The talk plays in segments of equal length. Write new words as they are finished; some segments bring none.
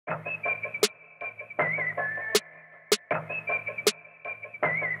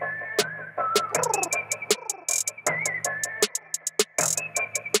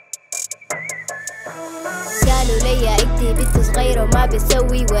قالوا ليا انتي بنت صغيرة وما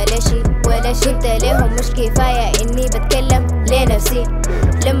بتسوي ولا شي ولا شي. قلت لهم مش كفاية اني بتكلم لنفسي.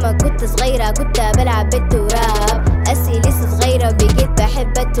 لما كنت صغيرة كنت بلعب بالتراب، أسي لسه صغيرة بقيت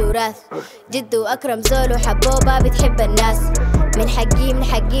بحب التراث. جد وأكرم زول وحبوبة بتحب الناس. من حقي من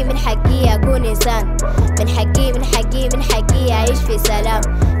حقي من حقي أكون إنسان. من حقي من حقي من حقي أعيش في سلام.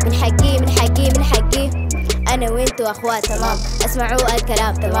 من حقي من حقي من حقي أنا وإنتو أخوات تمام. اسمعوا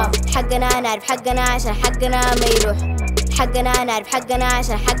الكلام تمام. حقنا نعرف حقنا عشان حقنا ما يروح. حقنا نعرف حقنا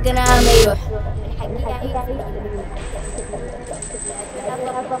عشان حقنا ما يروح.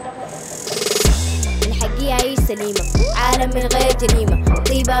 من حقي أعيش سليمة، عالم من غير جريمة،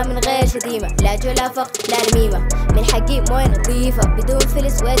 طيبة من غير شتيمة، لا جوع لا فقر لا نميمة. من حقي موية نظيفة بدون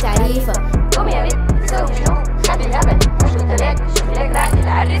فلس وتعريفة. قوم يا بنت تسوي شنو؟ خلي الهبل مش قلت لك شوف لك راجل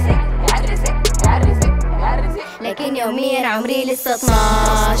يعرسك يعرسك يعرسك يعرسك. لكن يوميا عمري لسه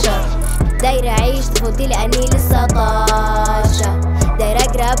 12، دايرة أعيش طفولتي لأني لسه طاشة. دايرة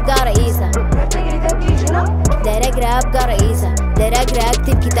أقرأ أبقى رئيسة، دايرة أقرأ أبقى رئيسة، دايرة أقرأ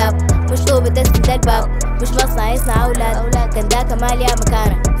أكتب كتاب. مش طوبة أسند الباب، مش مصنع يصنع أولاد. كان دا كمال يا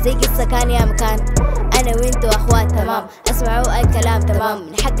مكانة زي قصة كان يا مكان. أنا وإنتو أخوات تمام. اسمعوا الكلام تمام.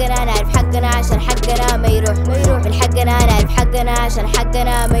 من حقنا نعرف حقنا عشان حقنا ما يروح. من حقنا نعرف حقنا عشان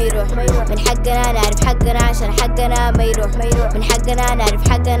حقنا ما يروح. من حقنا نعرف حقنا عشان حقنا ما يروح. من حقنا نعرف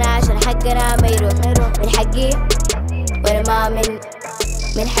حقنا عشان حقنا ما يروح. من حقي ولا ما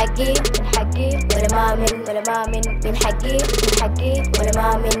من حقي من حقي ولا ما من حقي من حقي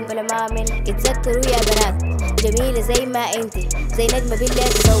ولا ما من. اتذكروا يا بنات جميلة زي ما انتي، زي نجمة بالليل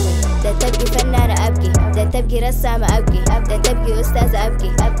تضوي. ده تبقي فنانة أبكي، ده تبقي رسامة أبكي، ده تبقي أستاذة أبكي،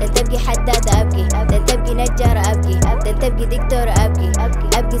 ده تبقي حدادة أبكي، ده تبقي نجارة أبكي، ده تبقي دكتورة أبكي.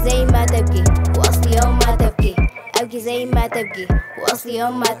 أبكي زي ما تبكي وأصلي يوم ما تبكي. أبكي زي ما تبكي وأصلي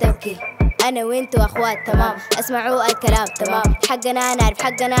يوم ما تبكي. أنا وإنتو أخوات تمام. اسمعوا الكلام تمام. حقنا نعرف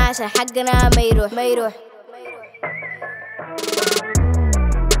حقنا عشان حقنا ما يروح.